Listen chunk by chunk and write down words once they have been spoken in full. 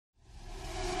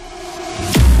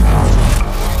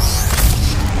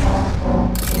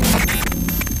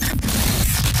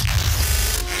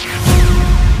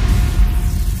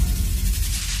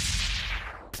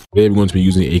Today we're going to be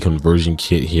using a conversion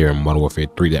kit here in Modern Warfare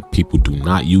 3 that people do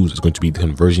not use. It's going to be the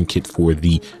conversion kit for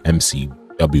the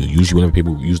MCW. Usually whenever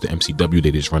people use the MCW,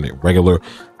 they just run it regular.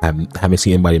 I haven't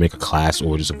seen anybody make a class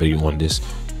or just a video on this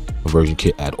conversion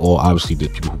kit at all. Obviously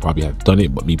there's people who probably have done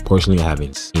it, but me personally, I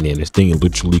haven't seen it. And this thing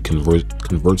literally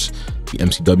converts the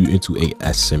MCW into a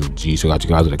SMG. So I got you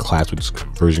guys in a class with this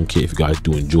conversion kit. If you guys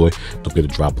do enjoy, don't forget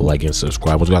to drop a like and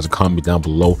subscribe. I want you guys to comment down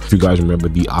below if you guys remember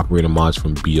the operator mods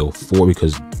from BO4,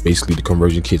 because basically the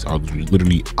conversion kits are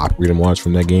literally operator mods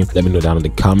from that game. Let me know down in the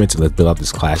comments and let's build out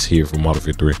this class here for Modern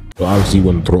Warfare 3. So obviously you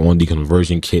want to throw on the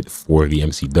conversion kit for the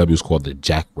MCW. It's called the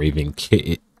Jack Raven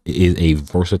kit. It is a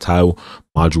versatile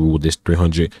module with this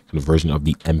 300 conversion of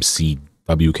the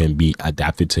MCW, can be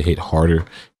adapted to hit hard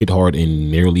in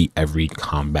nearly every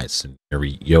combat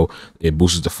scenario. It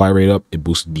boosts the fire rate up, it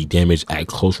boosts the damage at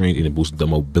close range, and it boosts the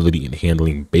mobility and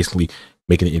handling, basically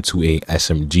making it into a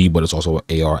SMG, but it's also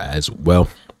an AR as well.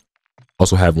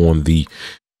 Also have on the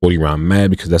 40 round mag,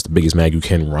 because that's the biggest mag you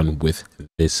can run with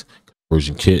this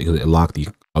conversion kit, because it locked the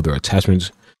other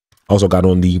attachments. Also got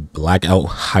on the blackout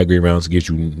high grade rounds, gives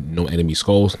you no enemy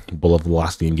skulls, bullet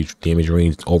velocity, and gives you damage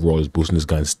range. Overall is boosting this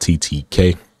gun's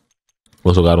TTK.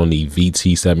 Also got on the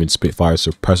VT7 Spitfire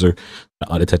suppressor,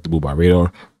 undetectable by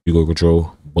radar, recoil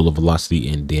control, bullet velocity,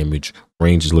 and damage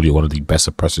range. Is literally one of the best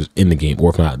suppressors in the game,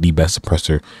 or if not the best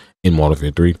suppressor in Modern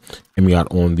Warfare 3. And we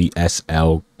got on the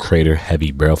SL Crater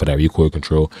heavy barrel for that recoil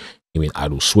control, aiming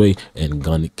idle sway, and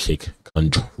gun kick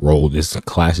control. This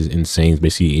class is insane. It's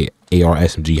basically a AR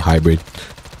SMG hybrid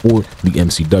for the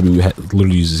MCW. We had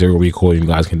literally zero recoil. You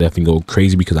guys can definitely go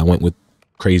crazy, because I went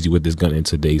crazy with this gun in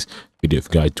today's video.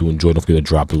 If you guys do enjoy, don't forget to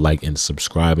drop a like and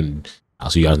subscribe, and I'll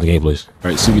see you guys in the gameplays.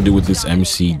 All right, so we can do with this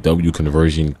MCW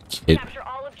conversion kit.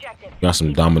 Got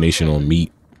some domination on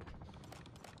meat.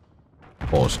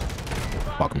 Pause.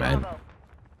 Fuck man.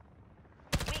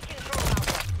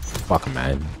 Fuck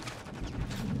man.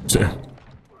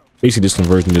 Basically, this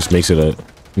conversion just makes it a,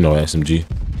 SMG.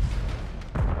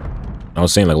 I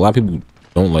was saying, like, a lot of people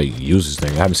don't like use this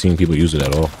thing. I haven't seen people use it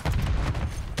at all.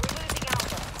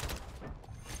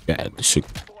 Yeah, this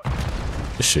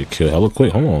shit kill hella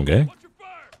quick. Hold on, gang.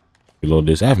 Reload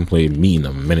this. I haven't played me in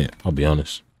a minute, I'll be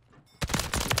honest.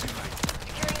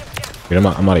 I mean,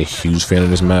 I'm not a huge fan of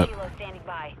this map,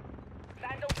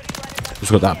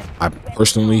 just because I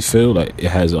personally feel like it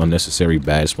has unnecessary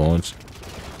bad spawns.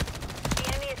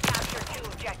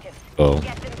 So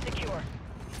that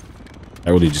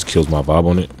really just kills my vibe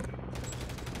on it.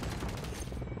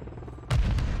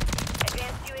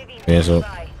 Yeah, so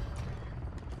I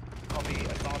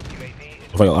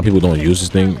feel like a lot of people don't use this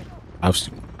thing. I've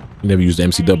never used the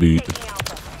MCW. I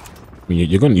mean,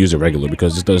 you're going to use it regular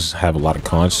because this does have a lot of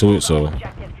cons to it, so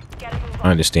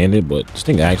I understand it, but this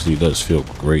thing actually does feel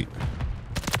great.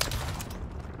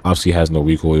 Obviously, it has no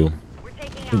recoil. I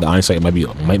think the eyesight might be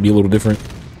a little different.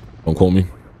 Don't quote me.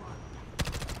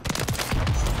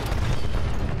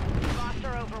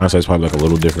 Eyesight's probably like a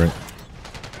little different.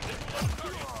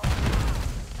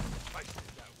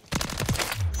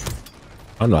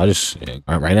 I don't know.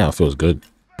 Right now it feels good.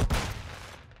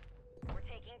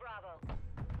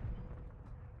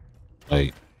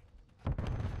 Like,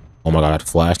 oh my god, I got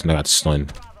flashed and I got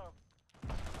stunned.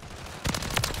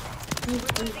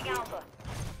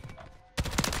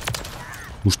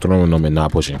 Who's throwing them and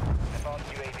not pushing?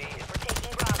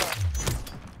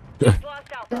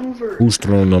 Who's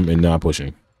throwing them and not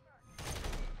pushing?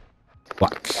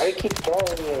 Fuck. I keep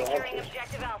throwing you.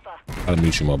 I'll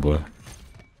mute you, my boy.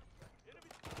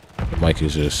 The mic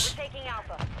is just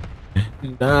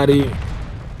naughty.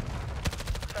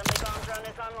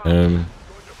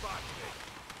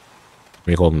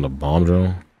 We call them the bomb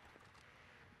drone.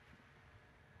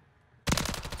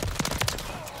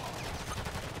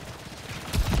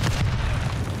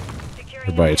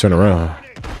 Everybody turn around.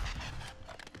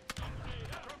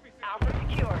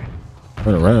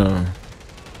 Turn around.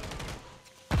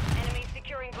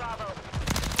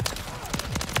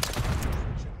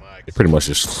 They're pretty much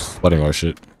just flooding our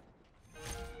shit.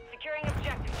 Securing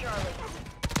objective Charlie.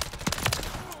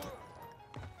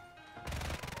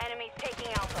 Enemies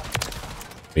taking Alpha.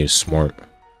 Being smart.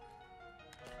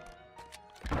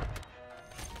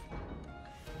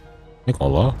 Ain't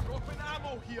gonna lie.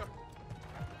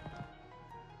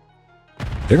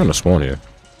 They're gonna spawn here.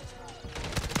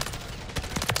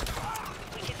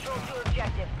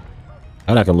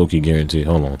 I can low-key guarantee.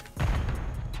 Hold on.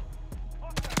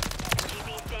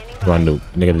 I knew,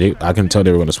 nigga, I can tell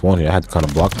they were gonna spawn here. I had to kind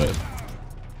of block that.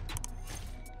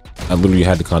 I literally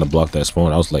had to kind of block that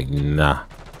spawn. I was like, nah.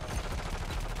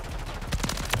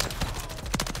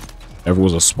 If it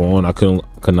was a spawn I could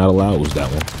not allow, it was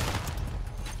that one.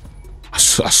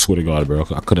 I swear to God, bro,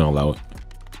 I couldn't allow it.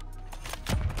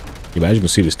 Yeah, but as you can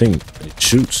see, this thing it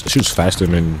shoots faster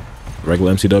than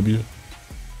regular MCW.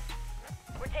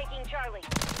 We're taking Charlie.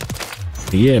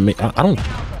 Yeah, man,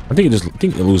 I think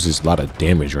it loses a lot of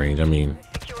damage range. I mean,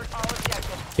 Secured all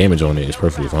objectives. damage on it is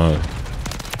perfectly fine.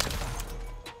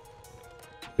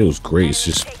 It was great. It's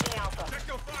just Taking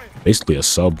Alpha. basically a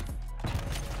sub,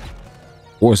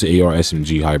 or it's the AR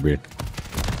SMG hybrid.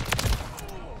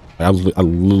 I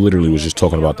literally was just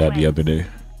talking about that the other day.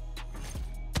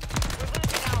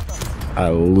 I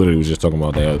literally was just talking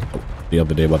about that the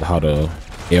other day about how the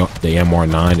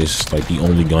MR9 is like the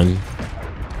only gun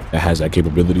that has that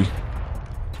capability,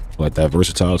 like that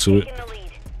versatile to it, Taking the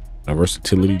lead. that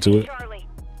versatility to it. Charlie.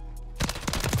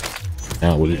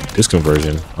 Now with this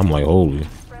conversion, I'm like, holy,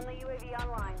 Friendly UAV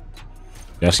online.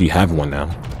 they actually have one now.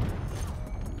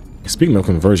 Speaking of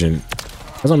conversion,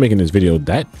 as I'm making this video,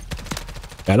 that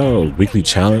weekly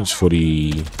challenge for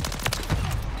the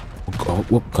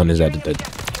what gun is that?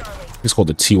 It's called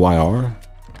the TYR.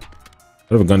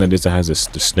 Whatever gun that is that has the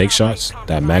snake shots,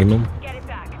 that Magnum. Get it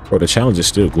back. Bro, the challenge is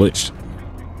still glitched.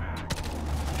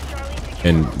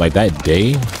 And like that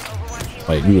day,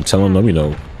 like we were telling them, you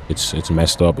know, it's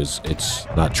messed up. It's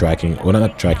not tracking. Well,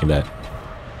 not tracking that.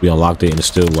 We unlocked it and it's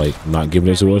still like not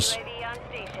giving it to us. UAV on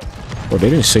station. Bro, they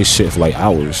didn't say shit for like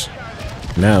hours.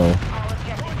 Now,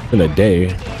 in a day,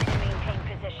 Maintain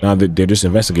position. now they're just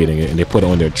investigating it and they put it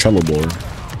on their Trello board.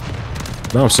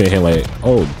 Now I'm saying here like,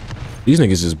 oh, these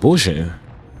niggas is bullshitting.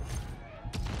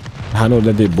 I know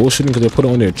that they're bullshitting because they put it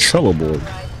on their Trello board.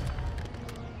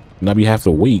 Now we have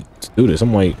to wait to do this.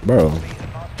 I'm like, bro,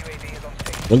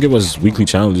 don't give us weekly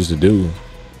challenges to do.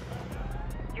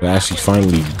 They're actually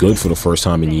finally good for the first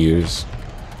time in years.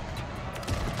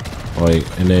 Like,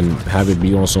 and then have it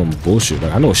be on some bullshit.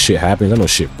 Like, I know shit happens, I know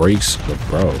shit breaks, but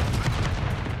bro,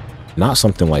 not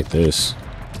something like this.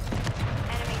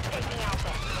 Enemies taking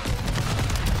Alpha.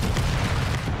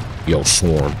 Yo,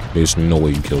 Swarm, there's no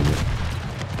way you killed me.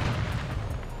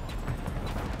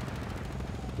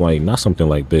 Like, not something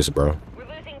like this, bro. We're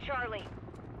losing Charlie.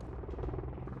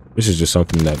 This is just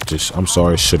something that just, I'm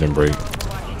sorry, shouldn't break.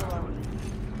 Overwatch Hilo.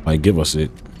 Like, give us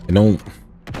it. And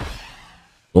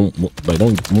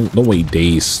don't wait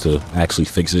days to actually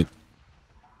fix it.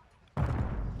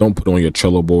 Don't put it on your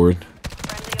Trello board.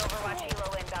 Friendly Overwatch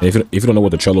Hilo inbound. And if you don't know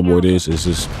what the Trello board is, it's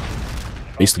just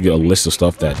basically a list of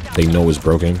stuff that they know is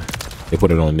broken. They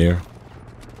put it on there.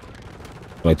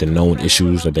 Like the known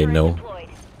issues that they know. Deployed.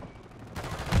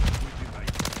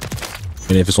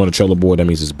 And if it's on the Trello board, that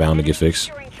means it's bound to get fixed.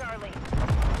 Securing Charlie.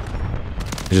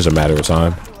 It's just a matter of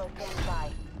time. Hilo standing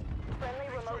by. Friendly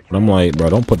remote. But I'm like, bro,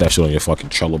 don't put that shit on your fucking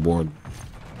Trello board.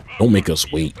 Don't make us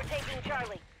wait. We're taking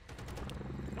Charlie.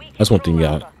 We That's one thing,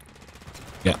 control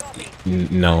yeah. Alpha. Yeah.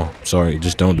 No, sorry,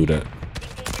 just don't do that.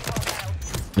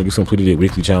 Niggas completed their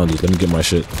weekly challenges. Let me get my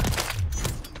shit.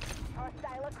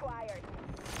 Hostile acquired.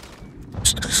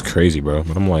 It's crazy, bro.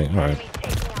 But I'm like, all right. Enemies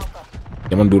taking Alpha.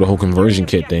 I'm gonna do the whole conversion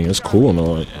kit thing. It's cool and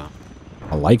all.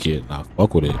 I like it. I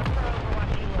fuck with it.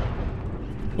 Overwatch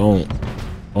Hilo.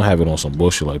 Don't have it on some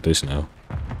bullshit like this now.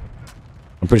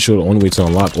 I'm pretty sure the only way to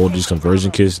unlock all these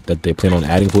conversion kits that they plan on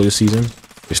adding for this season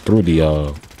is through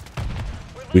the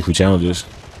weekly challenges.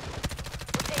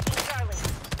 We're taking Charlie.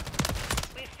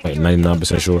 We've Like secured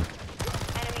 99% sure.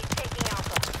 enemies taking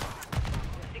Alpha.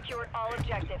 We've secured all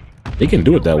objectives. They can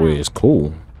do it that way. It's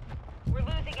cool. We're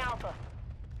losing Alpha.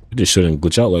 It just shouldn't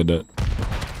glitch out like that.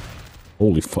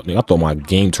 Holy fuck! I thought my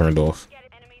game turned off. Get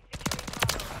it. Enemies securing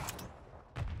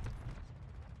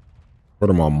Bravo. Word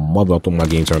of my mother, I thought my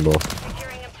game turned off.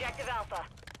 Securing objective Alpha.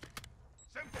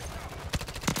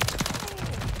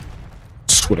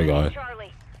 Swear to God.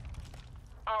 Charlie.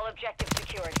 All objectives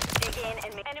secured. Dig in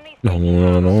and make enemies. No,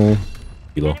 no.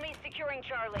 Hilo. Enemies securing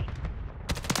Charlie.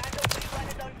 Backup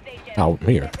requested on station. Out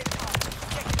here.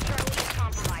 Objective Charlie is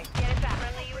compromised. Get it back.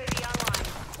 Friendly UAV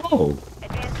online. Oh.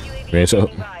 Advanced UAV Advance up.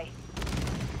 standing by.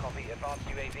 Copy. Advanced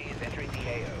UAV is entering the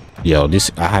AO. Yo,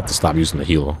 this I have to stop using the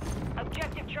Hilo.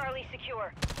 Objective Charlie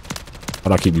secure. Why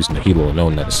do I keep using the Hilo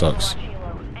knowing that it sucks? Watch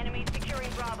Hilo. Enemies securing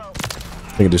Bravo.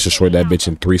 I think I just destroyed that bitch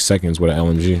in 3 seconds with an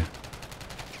LMG.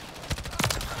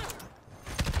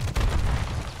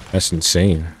 That's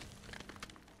insane.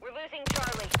 We're losing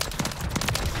Charlie.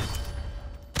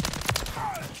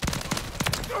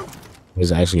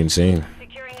 It's actually insane.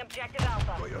 Securing objective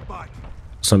Alpha.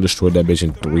 Son destroyed that bitch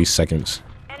in 3 seconds.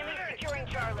 Enemies securing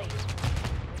Charlie.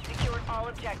 We've secured all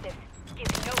objectives.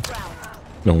 Giving no ground.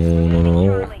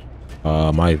 No.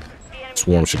 Charlie. My The enemy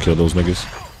swarm should kill those niggas.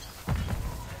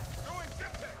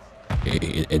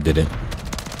 It didn't.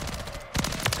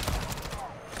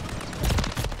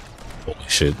 Holy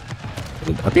shit.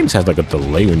 I think this has like a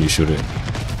delay when you shoot it.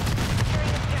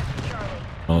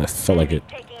 Oh, it felt like it.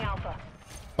 Taking Alpha.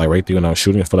 Like right there when I was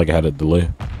shooting, it felt like it had a delay.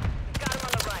 Got him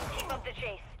on the run. Keep up the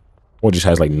chase. Or it just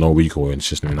has like no recoil and it's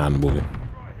just not moving.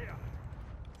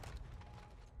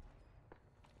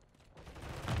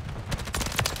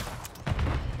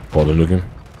 Call the nuking.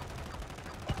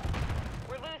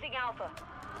 We're losing Alpha.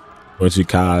 What you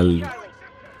call? You Charlie.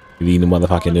 need the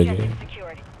motherfucking nuking. Objective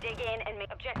secured. Dig in and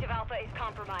make objective Alpha is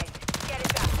compromised. Get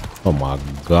it back. Oh my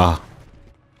god.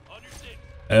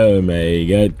 Oh my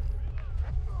god.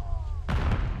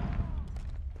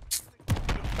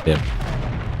 Yeah.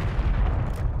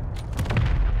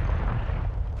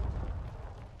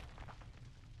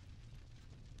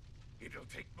 It'll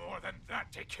take more than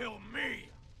that to kill me.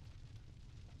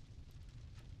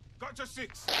 Got to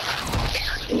 6.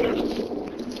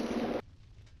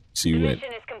 See you at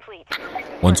Mission is complete.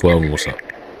 112. What's up?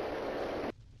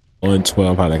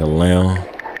 112. Probably like a lamb.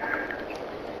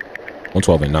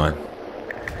 112 and 9.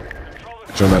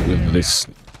 Turn back with this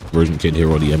version kit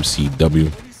here on the MCW.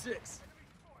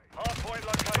 Hardpoint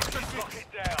location. Lock it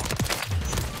down.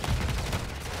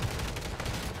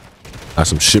 Got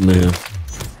some shipment here.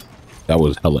 That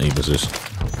was hella aim assist.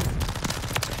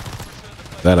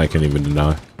 That I can't even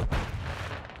deny.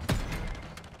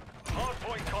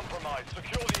 Hardpoint compromised.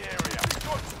 Secure the area.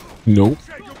 Nope.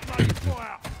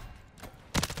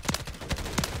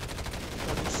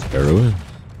 Barely. We've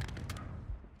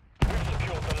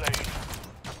secured the lead.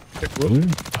 Really?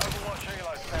 Overwatch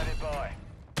helo standing by.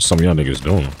 Some of y'all niggas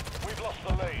doing. We've lost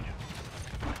the lead.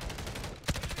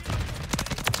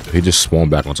 He just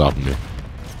spawned back on top of me.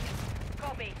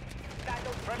 Copy.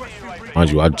 Battle. Friendly UAV.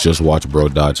 Mind you, I just watched bro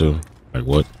die too. Like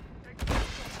what? X-ray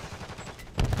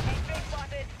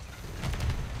spotted.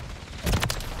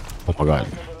 Oh my god.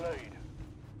 To the lead.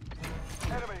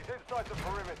 Enemies inside the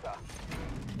perimeter.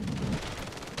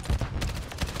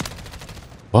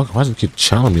 Fuck, why does it keep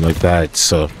challenging me like that?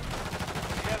 The enemy's taking.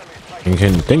 And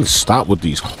can things stop with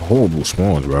these horrible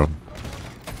spawns, bro?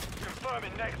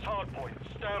 Confirming next hardpoint.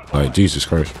 Stand by. Like, Jesus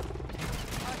Christ.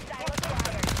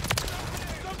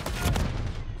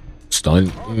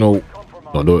 Stun? No.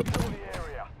 Don't do it. Secure the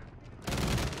area.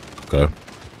 Okay.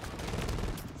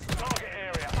 Target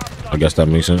area. Update. I guess that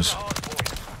makes sense. Hardpoint.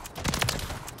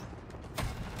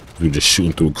 You're just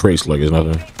shooting through crates like it's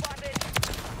nothing. Spotted.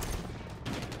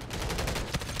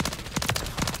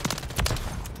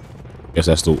 I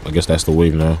guess that's the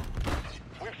wave now.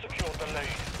 We've secured the lead.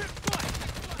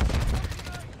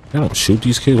 They don't shoot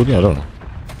these kids? What do y'all do?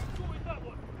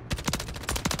 Battle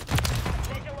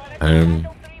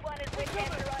 3-1 is with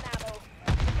Panther on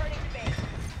ammo. Returning to base.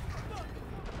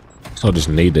 So I'll just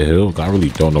nade the hill. I really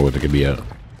don't know where they could be at.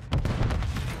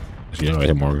 So, you know,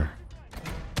 hit marker.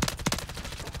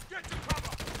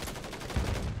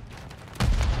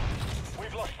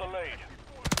 We've lost the lead.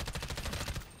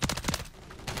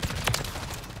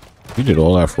 You did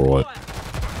all that for what?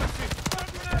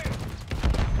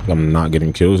 I'm not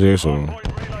getting kills here, so Point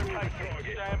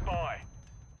relocated. Stand by.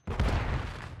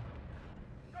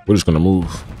 we're just gonna move.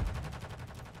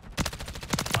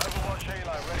 Overwatch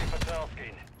helo ready for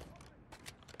tasking.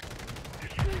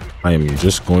 I am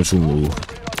just going to move.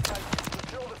 Relocate.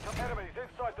 Secure the enemies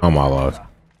inside the How am I alive?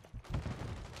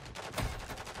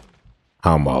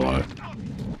 How am I alive?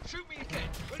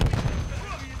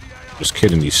 Just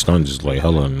kidding, these stuns is like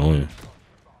hella annoying.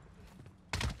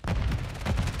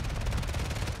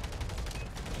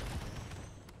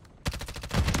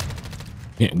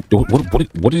 Yeah,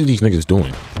 what are these niggas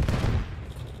doing?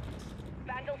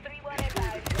 Battle 3-1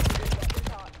 advised.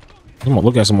 Come on,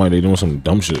 look at somebody, they doing some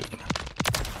dumb shit. X-ray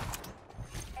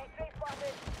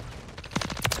spotted.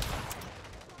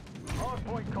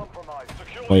 hardpoint compromised.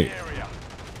 Secure Wait. the area.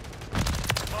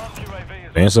 Advanced UAV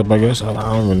is Dance up, I guess? I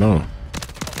don't even know.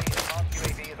 Advanced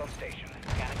UAV is on station.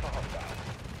 Scanning for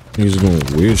hostile. He's doing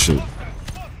weird shit.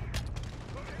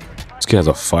 This kid has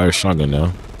a fire shotgun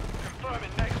now. Confirming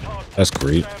next hardpoint. That's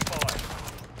great. Stand by.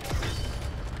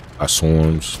 Got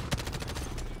swarms.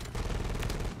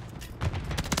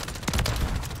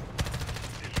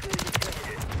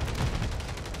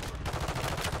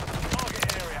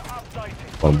 Target area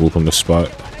updated. One move from the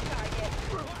spot.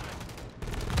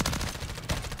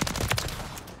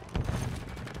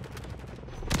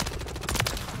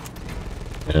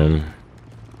 And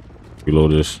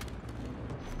reload this.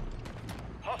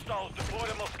 Hostiles deployed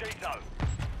a mosquito.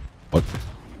 What?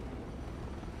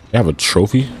 They have a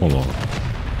trophy? Hold on.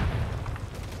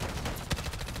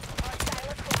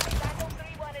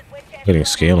 Getting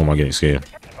scaled? Or am I getting scared?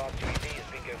 Advanced UAV is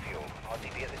bingo fuel.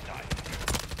 RTB at this time.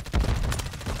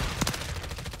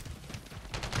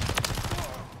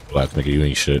 Black nigga, you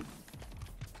ain't shit.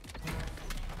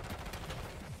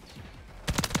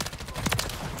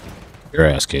 Your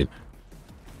ass, kid.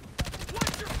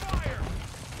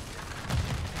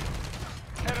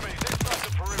 Enemies inside the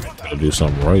perimeter. Gotta do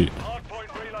something right. Hardpoint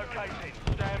relocating.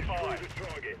 Stand by.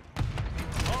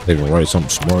 They can write something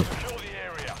smart. Secure the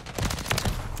area.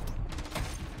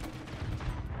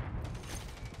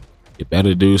 You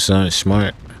better do something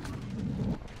smart.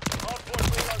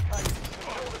 Hardpoint relocating.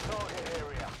 Secure the target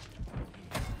area.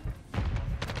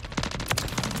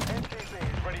 MTZ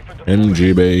is ready for deployment.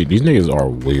 MGB. These niggas are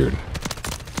weird.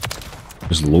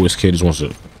 This Lewis kid just wants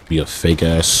to be a fake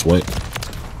ass sweat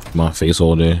in my face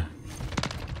all day,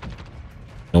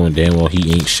 knowing damn well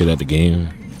he ain't shit at the game.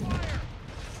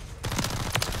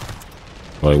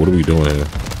 Like, what are we doing here?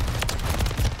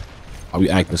 Are we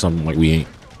acting something like we ain't?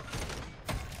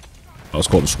 Let's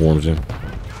call the swarms in.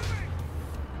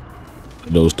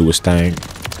 Those do his thing.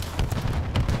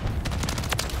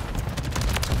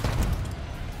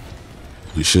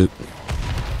 Holy shit.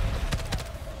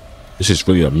 This is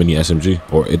really a mini SMG,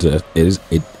 or it is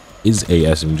a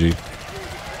SMG.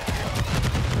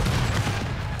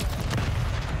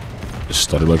 Just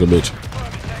started like a bitch.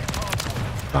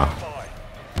 Nah,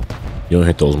 you don't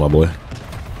hit those, my boy.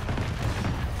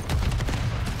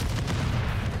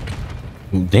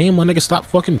 Damn, my nigga, stop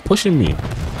fucking pushing me.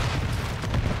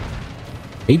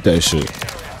 Hate that shit.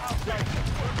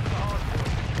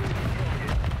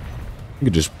 You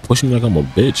could just push me like I'm a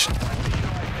bitch.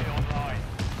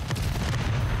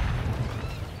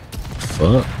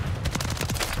 Fuck.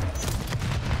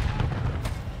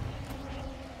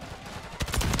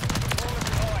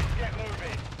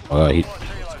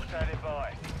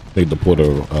 They deployed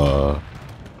a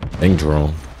thing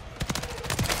drone.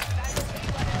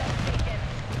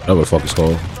 Whatever the fuck it's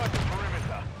called.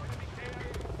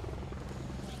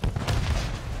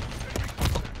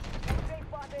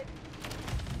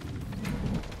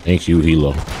 Thank you,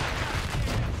 Hilo.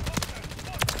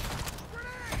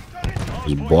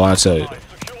 Boy, I tell you.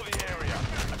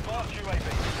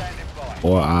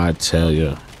 Boy, I tell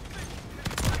you.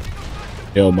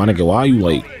 Yo, my nigga, why are you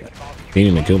like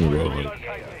meaning to kill me, bro? Like,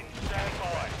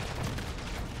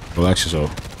 relax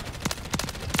yourself.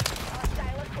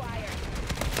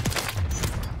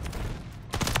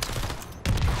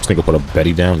 This nigga put a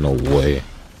Betty down? No way.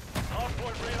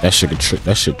 That shit could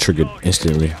that shit triggered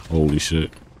instantly. Holy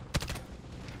shit.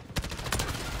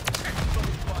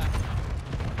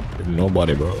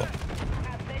 Nobody, bro.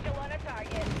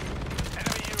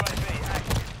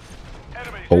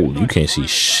 Oh, you can't see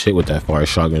shit with that fire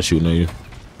shotgun shooting at you.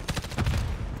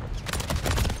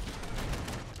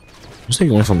 This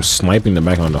nigga went from sniping the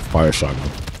back on the fire shotgun.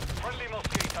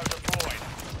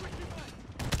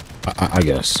 I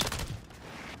guess.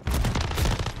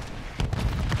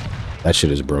 That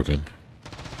shit is broken.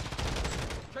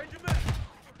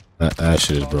 That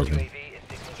shit is broken.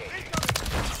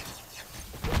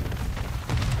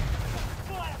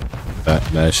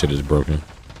 That shit is broken.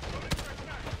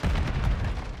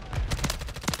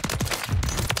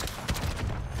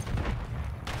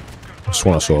 Just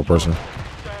want to show a person.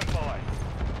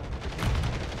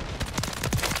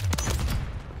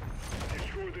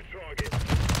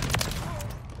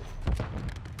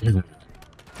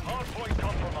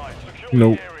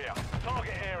 Nope.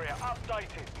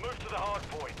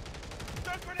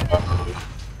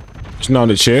 It's not on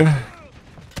the chair.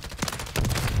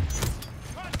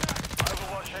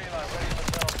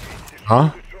 Huh?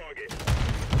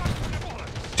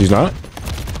 She's not?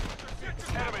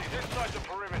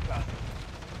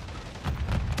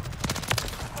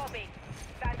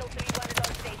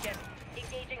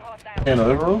 In the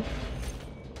living room?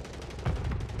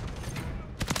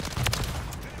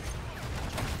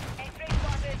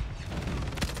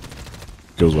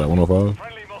 Kills like 105.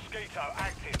 Friendly mosquito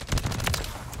active.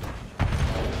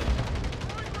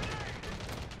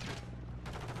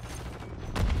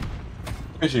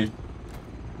 Is she?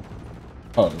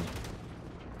 Oh.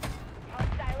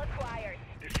 Hostile acquired.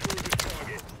 Destroy the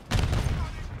target.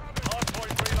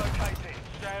 Hardpoint relocating.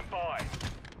 Stand by.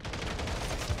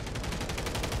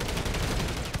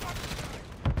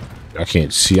 I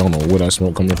can't see. I don't know where that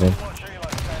smoke coming from.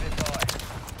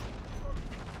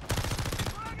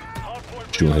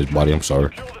 Shooting his body. I'm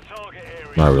sorry.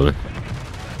 Not really.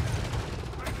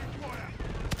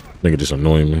 Nigga just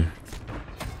annoying me.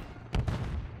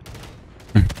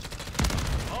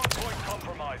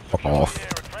 Fuck off.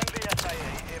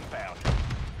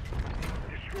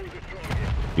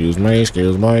 Excuse me,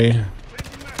 excuse me.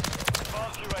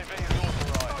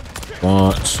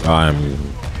 Once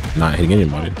I'm not hitting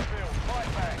anybody.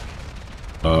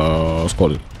 Let's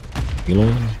call it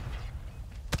Elon.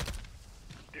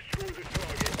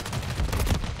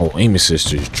 Oh, aim assist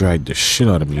just dragged the shit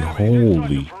out of me.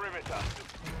 Holy.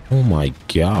 Oh my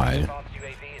god. Advanced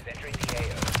UAV is entering the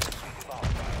AO.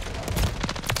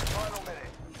 Final minute.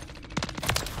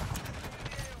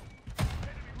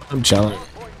 I'm challenged.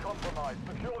 Point compromised.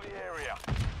 Secure the area.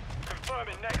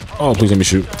 Confirming next time. Oh, please let me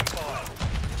shoot.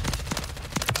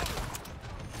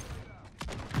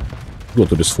 Go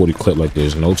through this 40 clip like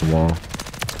there's no tomorrow.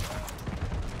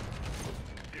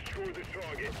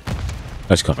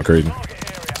 That's kind of crazy. Target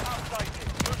area updated.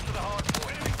 Move to the hard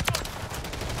point.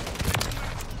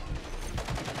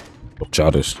 Oh,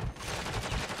 childish.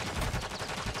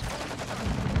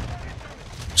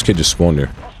 This kid just spawned there.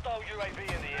 Hostile UAV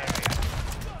in the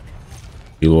area.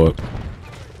 You look.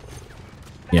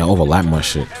 Yeah, I overlap my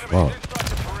shit. Wow. Inside the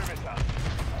perimeter.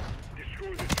 Advanced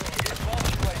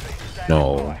UAV standing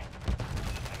No. by.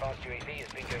 Advanced UAV is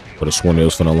bingo fuel. But I sworn they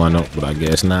was finna line up, but I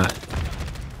guess not.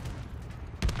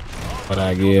 But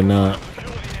I guess not.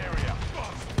 Secure the area.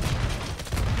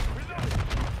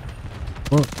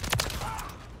 What?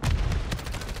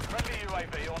 Friendly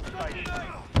UAV on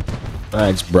station.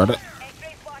 Thanks, brother.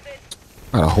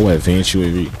 I got a whole advanced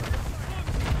UAV.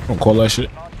 Don't call that shit.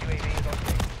 Advanced UAV is on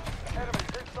station.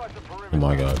 Enemies inside the perimeter. Oh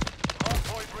my god.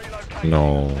 Hardpoint relocation.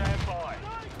 No. Stand by.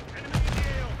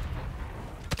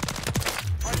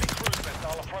 Friendly cruise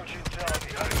missile approaching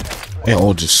target. They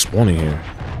all just spawning here.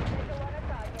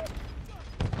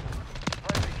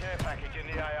 Friendly care package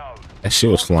in the AO. That shit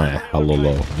was flying hella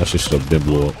low. That shit should have been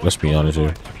blew up. Let's be honest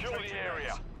here. Secure the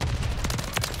area.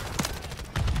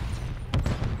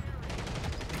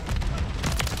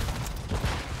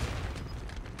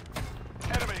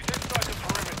 Enemies inside the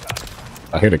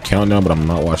perimeter. I hear the countdown, but I'm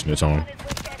not watching the tone.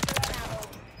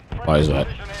 Why is that?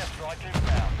 Precision airstrike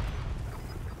inbound.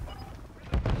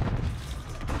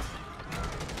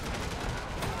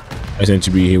 I seem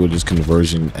to be here with this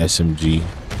conversion SMG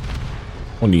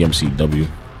on the MCW. Advanced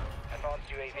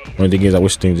UAV. Only thing is, I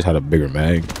wish things just had a bigger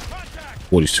mag.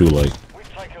 42, like, We've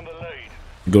taken the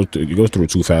lead. it goes through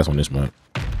too fast on this map.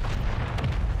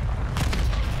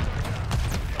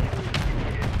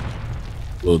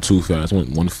 A little too fast. I went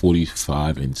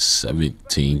 145 and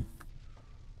 17.